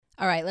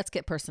All right, let's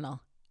get personal.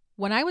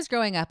 When I was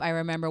growing up, I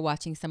remember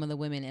watching some of the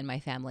women in my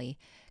family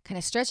kind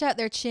of stretch out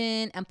their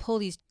chin and pull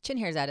these chin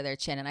hairs out of their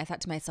chin. And I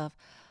thought to myself,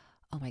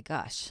 oh my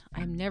gosh,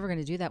 I'm never going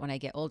to do that when I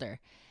get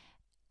older.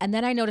 And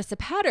then I noticed a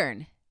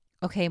pattern.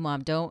 Okay,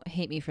 Mom, don't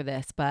hate me for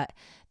this, but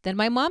then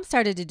my mom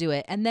started to do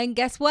it. And then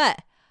guess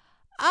what?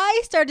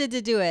 I started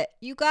to do it.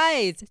 You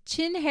guys,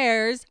 chin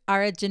hairs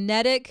are a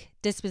genetic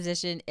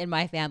disposition in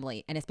my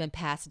family, and it's been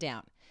passed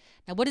down.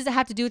 Now, what does it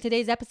have to do with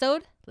today's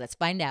episode? Let's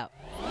find out.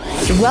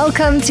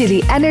 Welcome to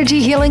the Energy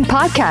Healing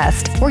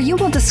Podcast, where you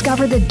will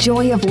discover the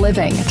joy of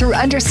living through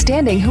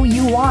understanding who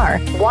you are,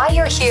 why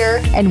you're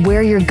here, and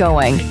where you're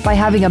going by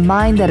having a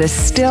mind that is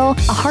still,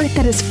 a heart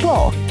that is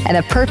full, and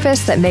a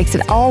purpose that makes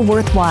it all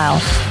worthwhile.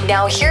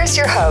 Now, here's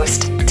your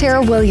host,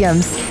 Tara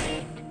Williams.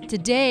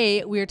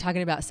 Today, we are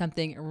talking about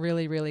something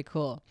really, really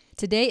cool.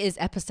 Today is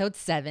episode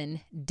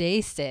 7,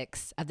 day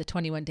 6 of the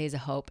 21 Days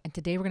of Hope. And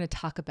today we're going to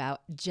talk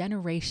about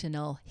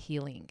generational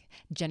healing,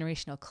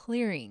 generational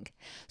clearing.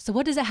 So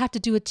what does it have to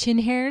do with chin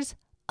hairs?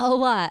 A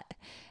lot.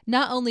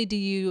 Not only do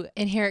you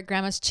inherit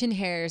grandma's chin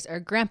hairs or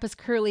grandpa's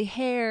curly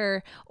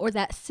hair or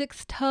that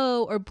sixth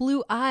toe or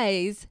blue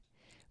eyes,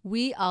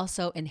 we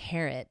also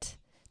inherit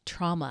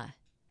trauma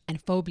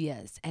and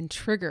phobias and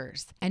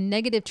triggers and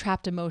negative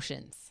trapped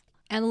emotions.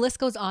 And the list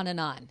goes on and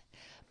on.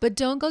 But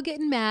don't go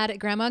getting mad at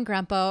grandma and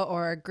grandpa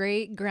or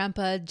great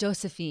grandpa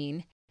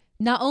Josephine.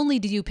 Not only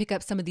do you pick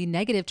up some of the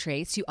negative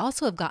traits, you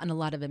also have gotten a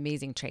lot of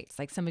amazing traits,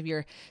 like some of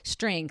your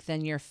strength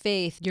and your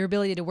faith, your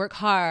ability to work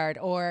hard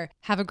or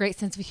have a great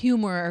sense of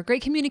humor or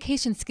great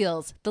communication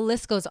skills. The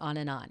list goes on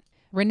and on.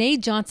 Renee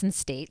Johnson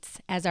states,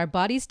 as our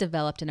bodies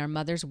developed in our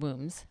mother's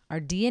wombs,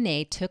 our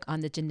DNA took on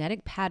the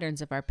genetic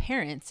patterns of our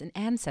parents and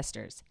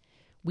ancestors.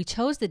 We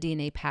chose the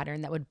DNA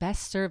pattern that would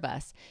best serve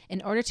us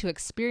in order to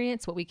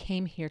experience what we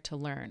came here to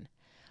learn.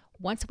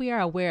 Once we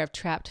are aware of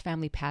trapped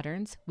family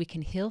patterns, we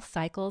can heal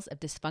cycles of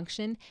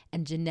dysfunction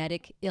and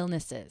genetic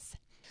illnesses.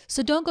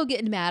 So don't go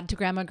getting mad to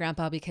grandma and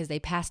grandpa because they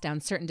passed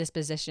down certain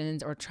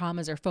dispositions or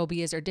traumas or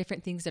phobias or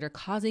different things that are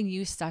causing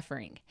you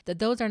suffering. That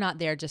those are not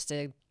there just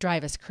to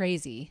drive us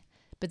crazy,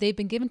 but they've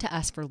been given to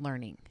us for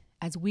learning,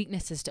 as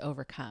weaknesses to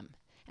overcome,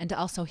 and to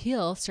also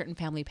heal certain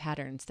family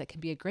patterns that can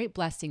be a great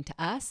blessing to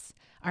us,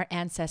 our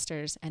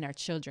ancestors, and our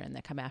children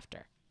that come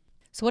after.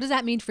 So what does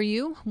that mean for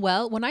you?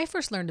 Well, when I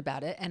first learned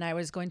about it and I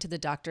was going to the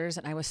doctors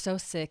and I was so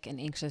sick and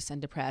anxious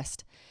and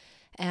depressed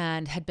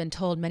and had been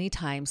told many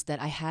times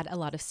that I had a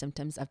lot of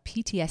symptoms of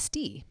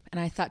PTSD. And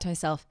I thought to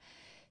myself,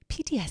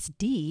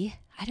 PTSD?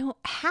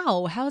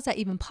 How is that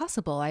even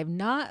possible? I've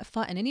not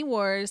fought in any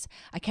wars.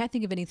 I can't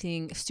think of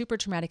anything super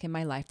traumatic in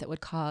my life that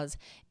would cause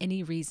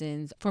any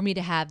reasons for me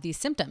to have these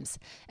symptoms.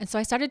 And so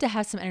I started to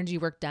have some energy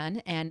work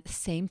done, and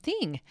same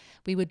thing.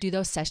 We would do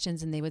those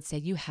sessions and they would say,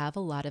 you have a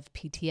lot of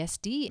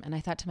PTSD. And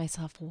I thought to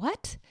myself,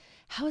 what?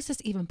 How is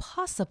this even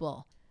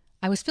possible?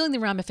 I was feeling the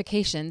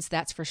ramifications,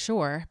 that's for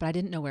sure, but I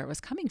didn't know where it was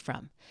coming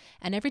from.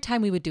 And every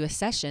time we would do a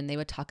session, they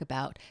would talk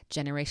about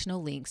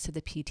generational links to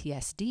the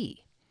PTSD.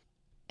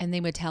 And they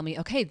would tell me,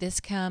 okay, this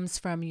comes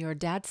from your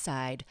dad's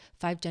side,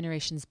 5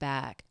 generations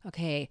back.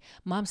 Okay,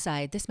 mom's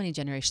side, this many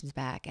generations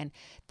back. And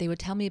they would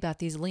tell me about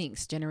these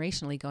links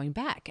generationally going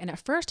back. And at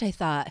first I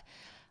thought,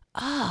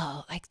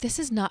 oh, like this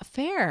is not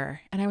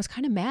fair. And I was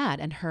kind of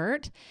mad and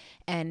hurt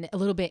and a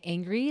little bit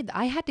angry that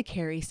I had to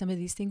carry some of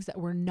these things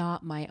that were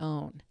not my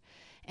own.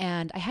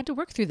 And I had to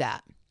work through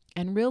that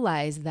and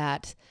realize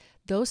that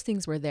those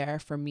things were there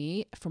for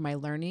me, for my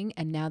learning.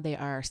 And now they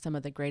are some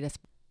of the greatest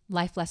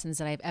life lessons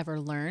that I've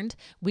ever learned,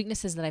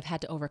 weaknesses that I've had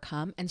to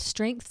overcome, and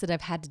strengths that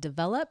I've had to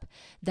develop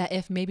that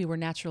if maybe were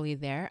naturally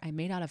there, I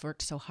may not have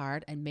worked so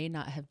hard and may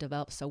not have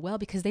developed so well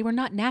because they were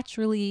not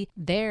naturally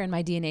there in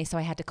my DNA. So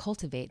I had to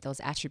cultivate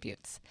those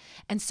attributes.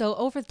 And so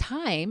over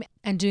time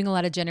and doing a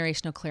lot of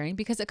generational clearing,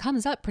 because it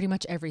comes up pretty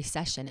much every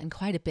session and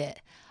quite a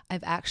bit,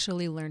 I've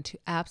actually learned to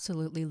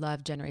absolutely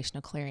love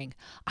generational clearing.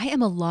 I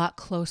am a lot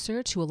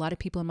closer to a lot of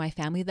people in my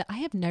family that I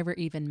have never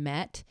even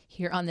met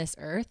here on this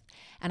earth.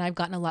 And I've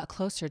gotten a lot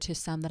closer to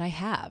some that I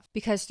have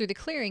because through the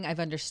clearing, I've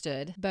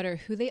understood better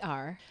who they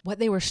are, what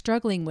they were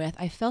struggling with.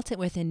 I felt it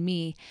within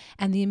me.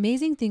 And the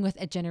amazing thing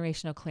with a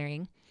generational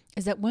clearing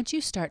is that once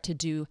you start to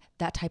do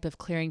that type of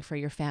clearing for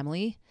your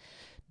family,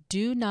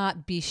 do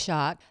not be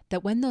shocked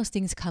that when those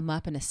things come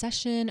up in a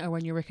session or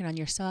when you're working on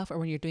yourself or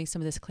when you're doing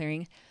some of this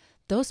clearing,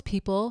 those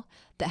people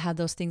that have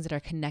those things that are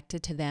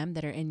connected to them,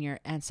 that are in your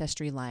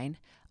ancestry line,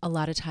 a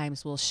lot of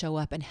times will show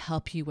up and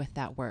help you with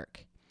that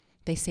work.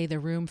 They say the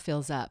room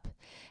fills up.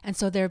 And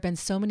so there have been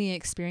so many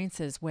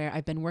experiences where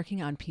I've been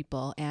working on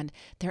people and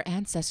their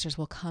ancestors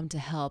will come to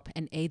help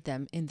and aid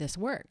them in this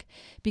work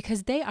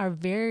because they are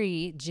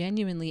very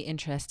genuinely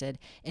interested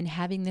in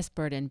having this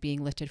burden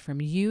being lifted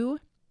from you,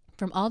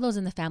 from all those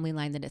in the family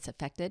line that it's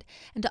affected,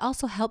 and to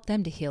also help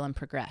them to heal and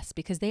progress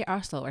because they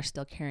also are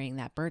still carrying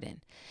that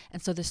burden.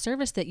 And so the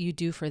service that you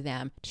do for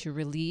them to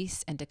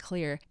release and to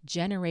clear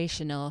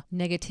generational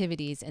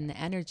negativities in the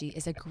energy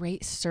is a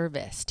great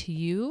service to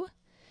you,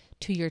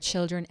 to your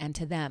children and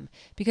to them.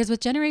 Because with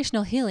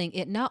generational healing,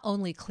 it not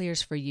only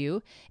clears for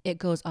you, it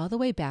goes all the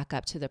way back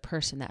up to the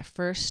person that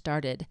first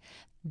started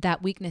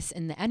that weakness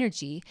in the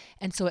energy.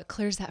 And so it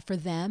clears that for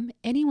them,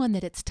 anyone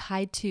that it's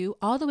tied to,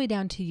 all the way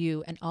down to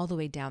you and all the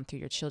way down through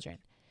your children.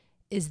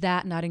 Is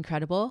that not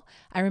incredible?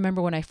 I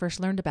remember when I first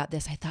learned about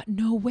this, I thought,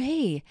 no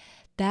way.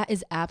 That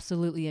is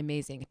absolutely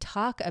amazing.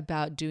 Talk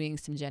about doing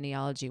some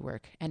genealogy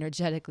work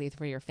energetically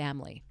for your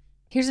family.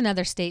 Here's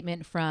another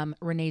statement from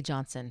Renee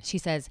Johnson. She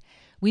says,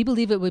 "We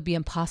believe it would be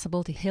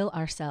impossible to heal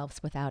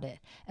ourselves without it,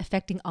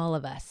 affecting all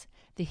of us.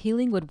 The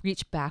healing would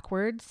reach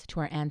backwards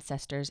to our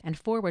ancestors and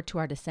forward to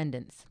our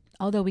descendants.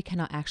 Although we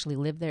cannot actually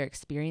live their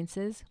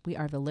experiences, we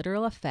are the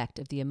literal effect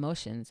of the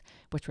emotions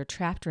which were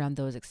trapped around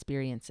those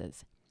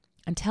experiences.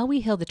 Until we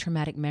heal the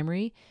traumatic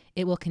memory,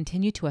 it will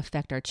continue to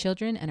affect our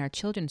children and our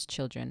children's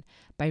children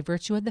by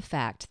virtue of the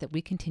fact that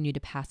we continue to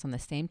pass on the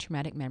same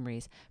traumatic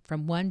memories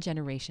from one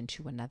generation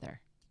to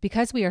another.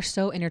 Because we are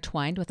so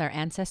intertwined with our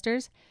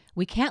ancestors,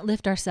 we can't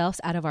lift ourselves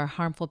out of our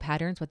harmful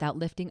patterns without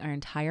lifting our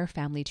entire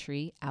family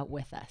tree out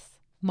with us."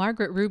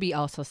 Margaret Ruby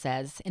also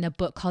says in a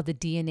book called The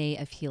DNA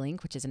of Healing,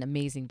 which is an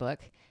amazing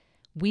book,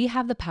 "We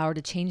have the power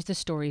to change the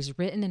stories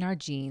written in our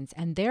genes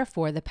and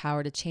therefore the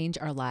power to change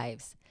our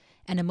lives.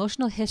 An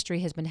emotional history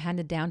has been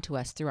handed down to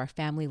us through our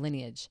family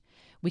lineage.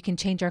 We can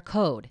change our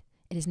code.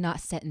 It is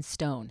not set in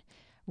stone.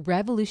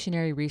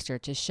 Revolutionary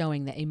research is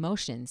showing that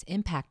emotions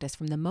impact us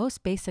from the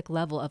most basic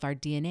level of our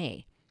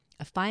DNA,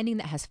 a finding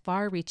that has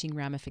far-reaching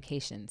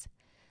ramifications.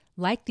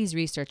 Like these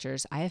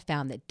researchers, I have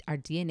found that our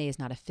DNA is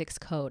not a fixed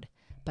code,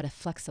 but a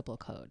flexible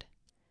code."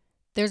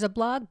 There's a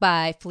blog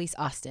by Felice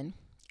Austin,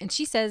 and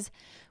she says,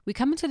 "We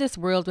come into this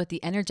world with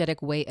the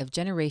energetic weight of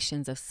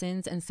generations of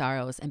sins and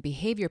sorrows and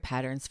behavior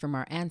patterns from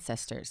our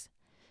ancestors.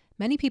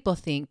 Many people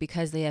think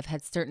because they have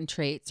had certain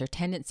traits or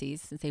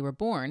tendencies since they were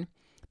born,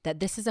 that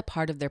this is a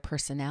part of their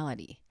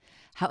personality.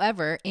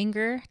 However,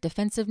 anger,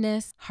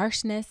 defensiveness,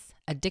 harshness,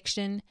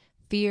 addiction,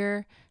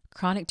 fear,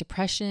 chronic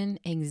depression,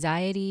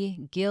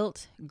 anxiety,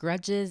 guilt,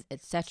 grudges,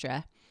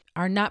 etc.,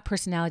 are not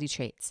personality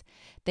traits.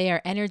 They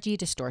are energy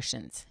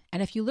distortions.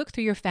 And if you look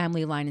through your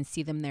family line and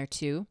see them there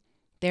too,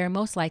 they are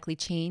most likely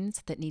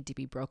chains that need to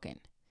be broken."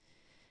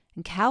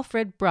 And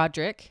Calfred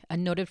Broderick, a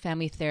noted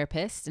family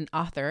therapist and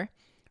author,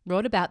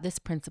 wrote about this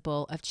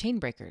principle of chain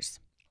breakers.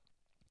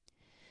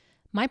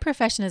 "My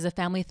profession as a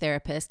family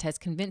therapist has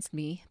convinced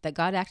me that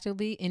God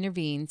actively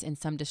intervenes in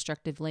some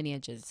destructive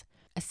lineages,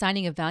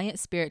 assigning a valiant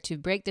spirit to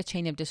break the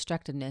chain of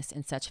destructiveness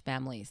in such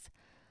families.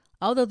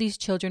 Although these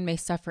children may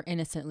suffer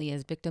innocently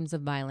as victims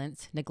of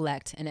violence,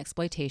 neglect, and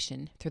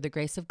exploitation, through the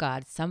grace of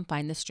God, some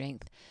find the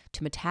strength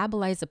to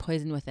metabolize the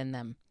poison within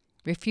them,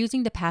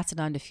 refusing to pass it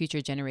on to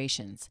future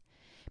generations.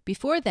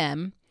 Before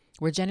them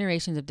were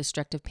generations of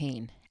destructive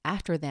pain.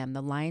 After them,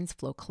 the lines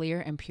flow clear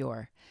and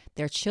pure.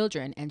 Their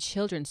children and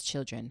children's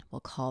children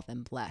will call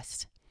them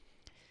blessed."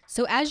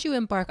 So as you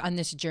embark on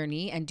this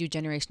journey and do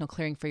generational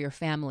clearing for your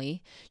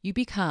family, you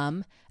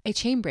become a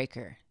chain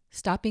breaker,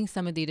 stopping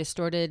some of the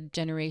distorted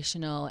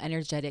generational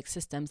energetic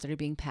systems that are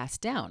being passed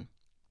down.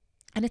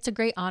 And it's a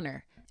great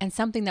honor and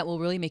something that will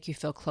really make you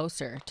feel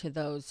closer to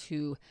those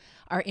who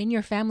are in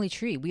your family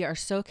tree. We are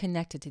so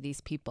connected to these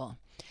people.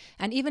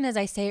 And even as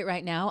I say it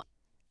right now,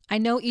 I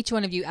know each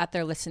one of you out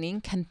there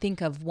listening can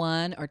think of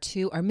one or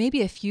two or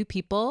maybe a few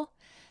people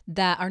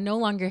that are no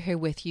longer here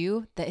with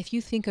you, that if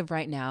you think of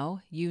right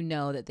now, you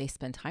know that they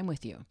spend time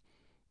with you.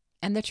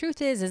 And the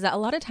truth is that a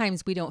lot of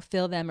times we don't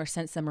feel them or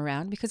sense them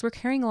around because we're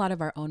carrying a lot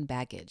of our own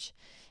baggage.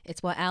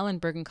 It's what Alan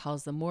Bergen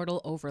calls the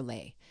mortal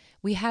overlay.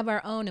 We have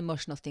our own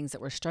emotional things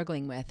that we're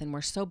struggling with, and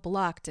we're so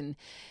blocked and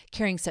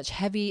carrying such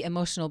heavy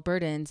emotional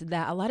burdens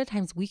that a lot of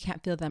times we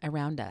can't feel them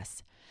around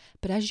us.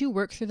 But as you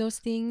work through those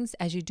things,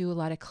 as you do a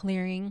lot of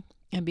clearing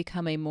and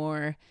become a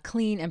more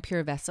clean and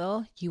pure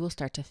vessel, you will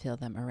start to feel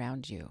them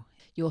around you.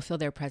 You will feel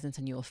their presence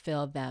and you will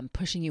feel them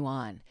pushing you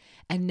on,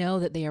 and know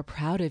that they are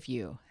proud of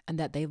you and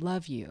that they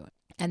love you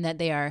and that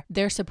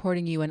they're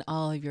supporting you in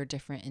all of your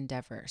different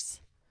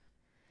endeavors.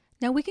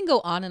 Now we can go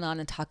on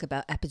and talk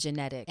about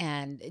epigenetic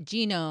and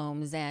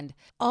genomes and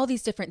all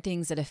these different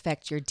things that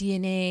affect your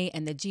DNA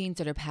and the genes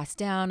that are passed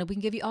down. And we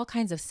can give you all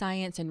kinds of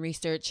science and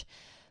research.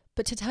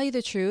 But to tell you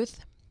the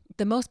truth,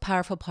 the most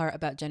powerful part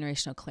about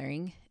generational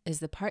clearing is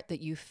the part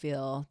that you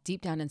feel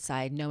deep down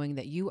inside, knowing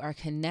that you are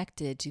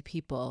connected to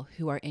people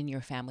who are in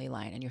your family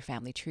line and your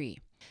family tree.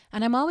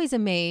 And I'm always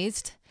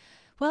amazed.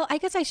 Well, I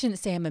guess I shouldn't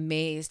say I'm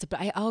amazed,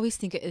 but I always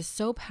think it is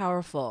so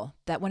powerful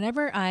that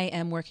whenever I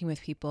am working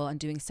with people and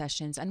doing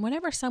sessions, and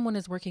whenever someone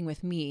is working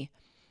with me,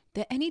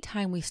 that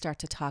anytime we start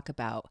to talk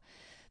about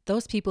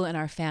those people in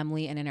our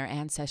family and in our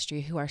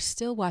ancestry who are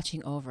still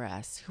watching over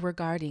us, who are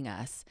guarding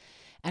us,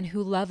 and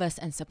who love us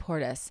and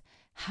support us,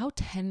 how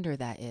tender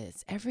that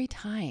is every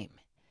time.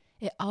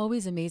 It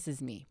always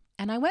amazes me.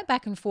 And I went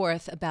back and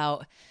forth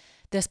about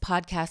this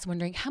podcast,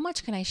 wondering how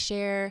much can I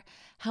share?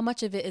 How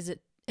much of it is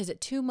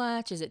it too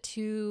much? Is it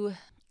too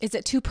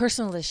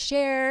personal to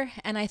share?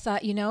 And I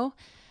thought,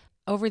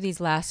 over these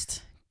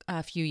last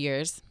few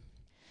years,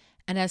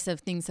 And as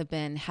things have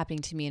been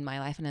happening to me in my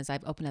life, and as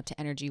I've opened up to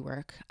energy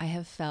work, I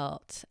have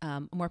felt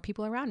more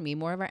people around me,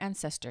 more of our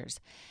ancestors.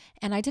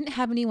 And I didn't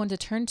have anyone to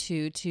turn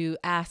to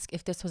ask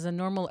if this was a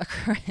normal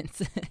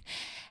occurrence.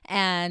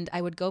 And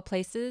I would go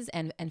places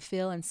and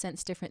feel and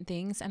sense different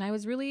things. And I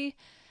was really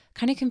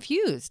kind of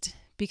confused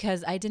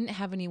because I didn't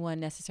have anyone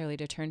necessarily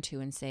to turn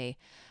to and say,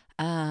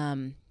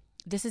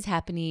 this is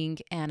happening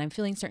and I'm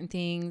feeling certain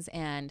things.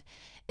 And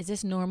is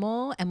this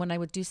normal? And when I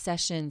would do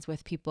sessions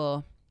with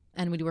people,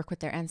 and we'd work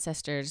with their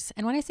ancestors.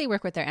 And when I say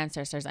work with their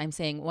ancestors, I'm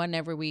saying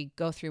whenever we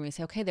go through and we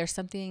say, okay, there's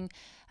something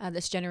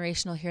that's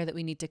generational here that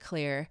we need to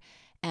clear.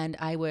 And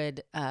I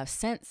would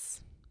sense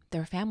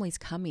their families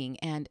coming.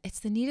 And it's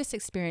the neatest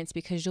experience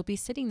because you'll be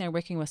sitting there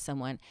working with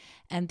someone.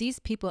 And these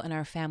people in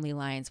our family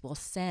lines will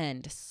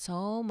send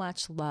so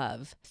much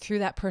love through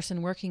that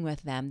person working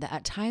with them that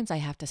at times I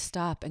have to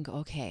stop and go,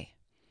 okay,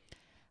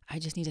 I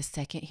just need a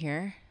second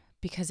here.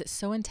 Because it's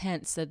so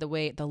intense that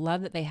the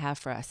love that they have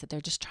for us, that they're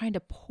just trying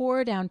to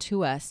pour down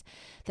to us,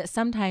 that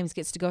sometimes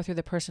gets to go through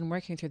the person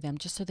working through them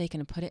just so they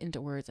can put it into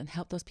words and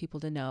help those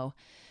people to know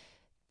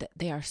that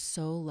they are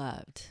so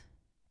loved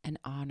and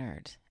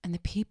honored. And the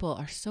people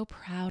are so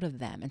proud of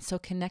them and so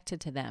connected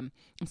to them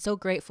and so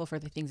grateful for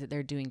the things that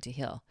they're doing to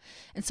heal.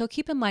 And so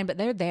keep in mind, but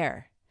they're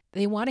there.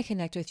 They want to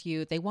connect with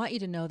you. They want you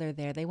to know they're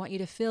there. They want you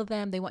to feel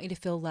them. They want you to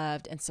feel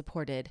loved and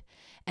supported.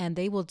 And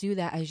they will do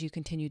that as you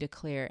continue to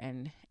clear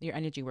and your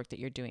energy work that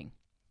you're doing.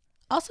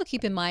 Also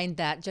keep in mind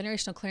that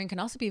generational clearing can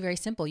also be very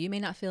simple. You may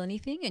not feel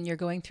anything and you're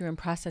going through and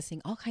processing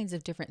all kinds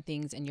of different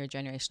things in your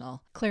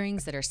generational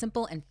clearings that are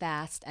simple and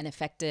fast and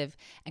effective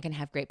and can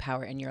have great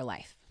power in your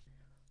life.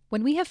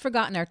 When we have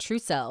forgotten our true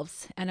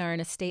selves and are in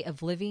a state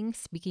of living,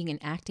 speaking, and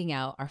acting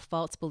out our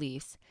false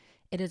beliefs,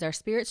 it is our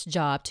spirit's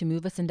job to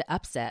move us into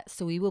upset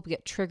so we will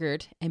get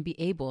triggered and be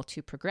able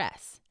to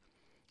progress.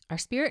 Our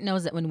spirit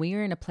knows that when we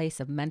are in a place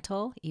of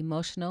mental,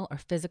 emotional, or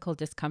physical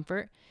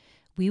discomfort,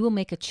 we will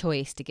make a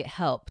choice to get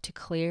help to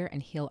clear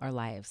and heal our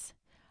lives.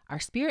 Our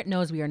spirit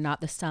knows we are not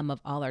the sum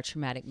of all our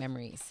traumatic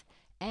memories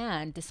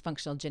and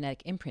dysfunctional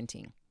genetic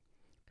imprinting.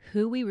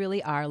 Who we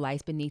really are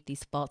lies beneath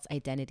these false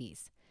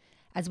identities.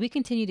 As we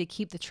continue to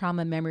keep the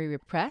trauma memory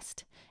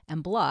repressed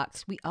and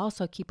blocked, we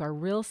also keep our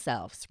real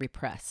selves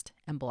repressed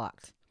and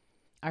blocked.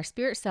 Our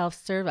spirit selves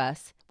serve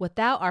us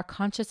without our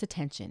conscious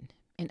attention.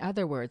 In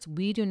other words,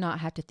 we do not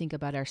have to think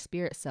about our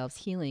spirit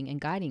selves healing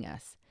and guiding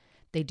us.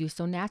 They do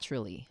so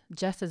naturally,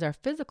 just as our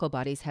physical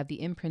bodies have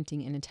the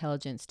imprinting and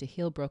intelligence to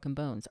heal broken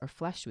bones or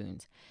flesh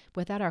wounds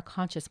without our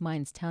conscious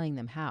minds telling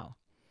them how.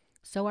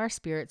 So our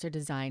spirits are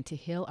designed to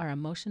heal our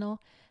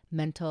emotional,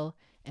 mental,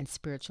 and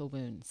spiritual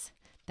wounds.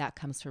 That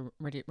comes from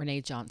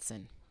Renee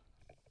Johnson.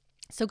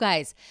 So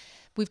guys,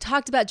 we've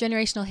talked about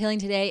generational healing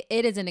today.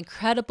 It is an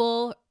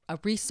incredible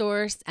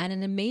resource and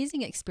an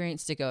amazing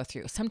experience to go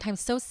through.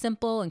 Sometimes so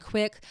simple and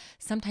quick,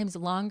 sometimes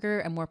longer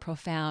and more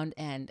profound,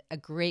 and a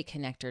great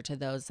connector to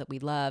those that we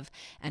love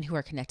and who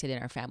are connected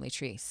in our family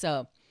tree.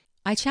 So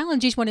I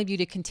challenge each one of you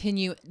to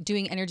continue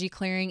doing energy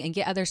clearing and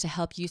get others to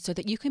help you so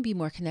that you can be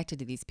more connected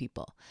to these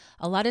people.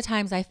 A lot of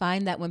times I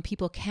find that when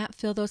people can't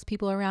feel those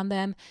people around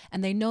them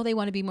and they know they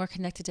want to be more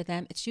connected to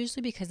them, it's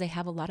usually because they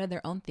have a lot of their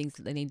own things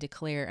that they need to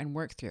clear and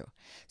work through.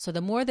 So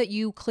the more that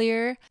you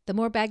clear, the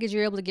more baggage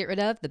you're able to get rid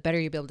of, the better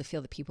you'll be able to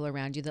feel the people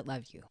around you that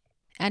love you.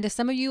 And if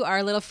some of you are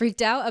a little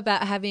freaked out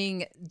about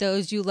having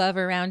those you love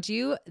around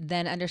you,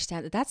 then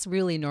understand that that's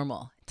really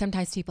normal.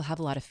 Sometimes people have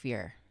a lot of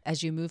fear.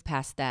 As you move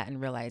past that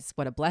and realize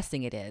what a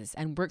blessing it is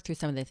and work through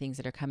some of the things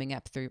that are coming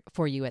up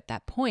for you at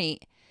that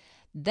point,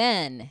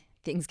 then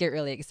things get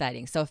really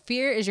exciting. So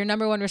fear is your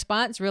number one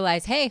response.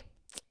 Realize, hey,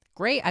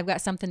 great, I've got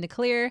something to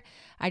clear.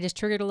 I just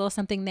triggered a little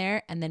something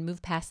there, and then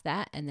move past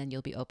that, and then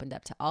you'll be opened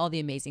up to all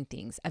the amazing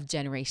things of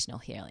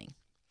generational healing.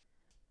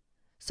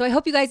 So I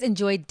hope you guys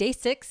enjoyed day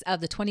 6 of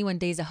the 21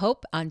 Days of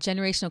Hope on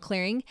generational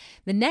clearing.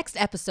 The next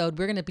episode,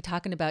 we're going to be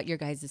talking about your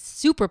guys'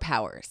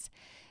 superpowers.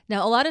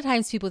 Now, a lot of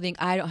times people think,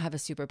 I don't have a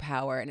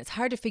superpower, and it's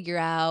hard to figure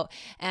out.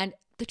 And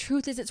the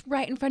truth is, it's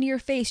right in front of your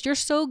face. You're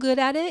so good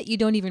at it, you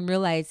don't even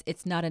realize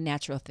it's not a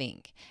natural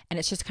thing. And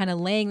it's just kind of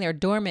laying there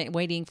dormant,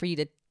 waiting for you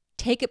to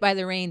take it by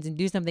the reins and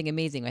do something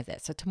amazing with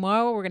it. So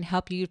tomorrow, we're going to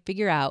help you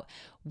figure out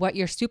what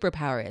your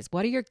superpower is.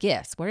 What are your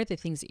gifts? What are the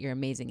things that you're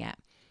amazing at?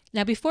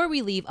 Now, before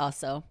we leave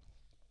also,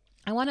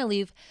 I want to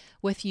leave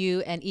with you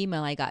an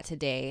email I got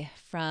today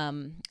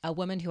from a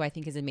woman who I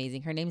think is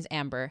amazing. Her name's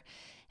Amber.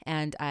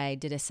 And I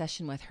did a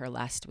session with her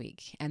last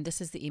week. And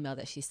this is the email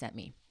that she sent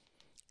me.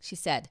 She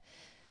said,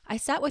 I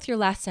sat with your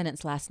last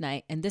sentence last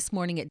night, and this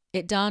morning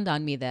it dawned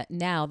on me that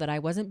now that I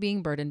wasn't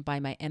being burdened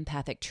by my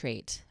empathic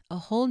trait, a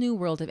whole new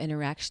world of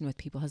interaction with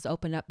people has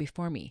opened up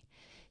before me.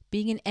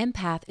 Being an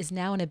empath is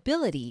now an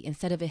ability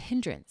instead of a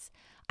hindrance.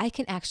 I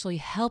can actually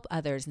help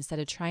others instead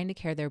of trying to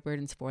carry their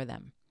burdens for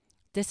them.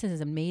 This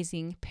is an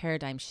amazing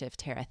paradigm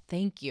shift, Tara.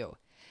 Thank you.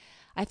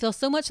 I feel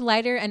so much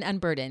lighter and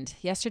unburdened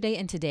yesterday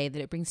and today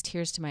that it brings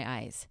tears to my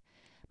eyes.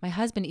 My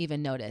husband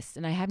even noticed,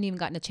 and I haven't even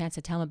gotten a chance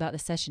to tell him about the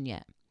session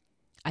yet.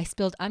 I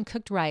spilled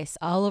uncooked rice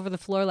all over the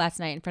floor last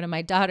night in front of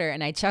my daughter,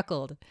 and I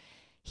chuckled.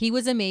 He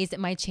was amazed at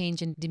my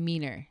change in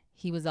demeanor.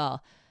 He was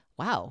all,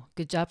 wow,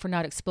 good job for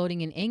not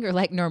exploding in anger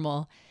like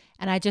normal.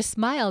 And I just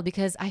smiled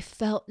because I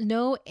felt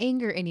no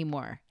anger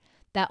anymore.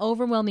 That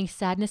overwhelming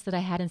sadness that I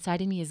had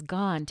inside of me is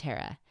gone,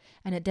 Tara.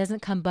 And it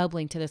doesn't come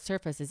bubbling to the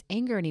surface as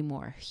anger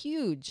anymore.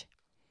 Huge.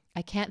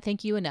 I can't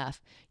thank you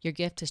enough. Your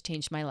gift has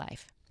changed my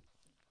life.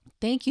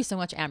 Thank you so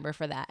much, Amber,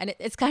 for that. And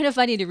it's kind of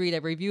funny to read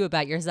a review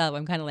about yourself.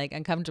 I'm kind of like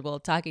uncomfortable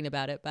talking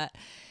about it, but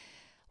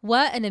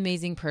what an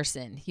amazing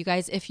person. You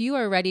guys, if you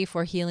are ready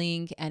for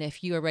healing and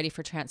if you are ready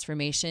for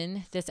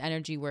transformation, this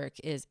energy work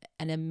is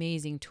an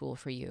amazing tool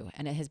for you.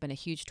 And it has been a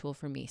huge tool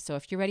for me. So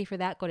if you're ready for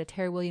that, go to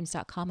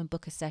tarawilliams.com and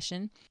book a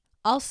session.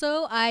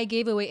 Also, I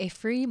gave away a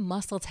free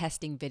muscle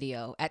testing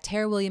video at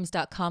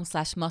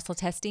tarawilliams.com/muscle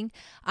testing.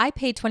 I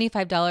paid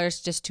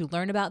 $25 just to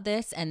learn about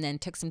this and then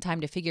took some time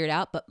to figure it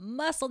out. But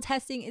muscle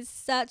testing is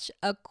such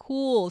a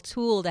cool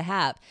tool to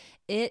have.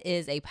 It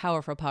is a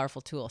powerful,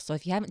 powerful tool. So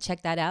if you haven't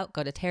checked that out,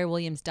 go to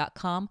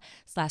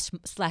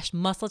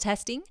tarawilliams.com/muscle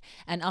testing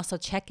and also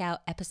check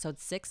out episode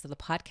 6 of the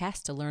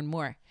podcast to learn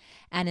more.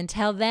 And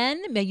until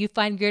then, may you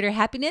find greater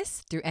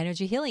happiness through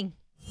energy healing.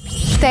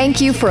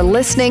 Thank you for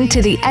listening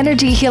to the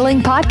Energy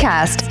Healing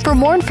Podcast. For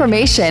more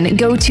information,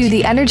 go to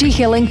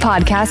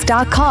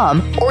theenergyhealingpodcast.com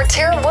or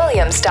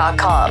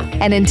tarawilliams.com.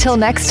 And until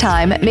next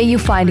time, may you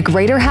find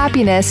greater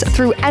happiness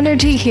through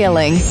energy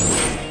healing.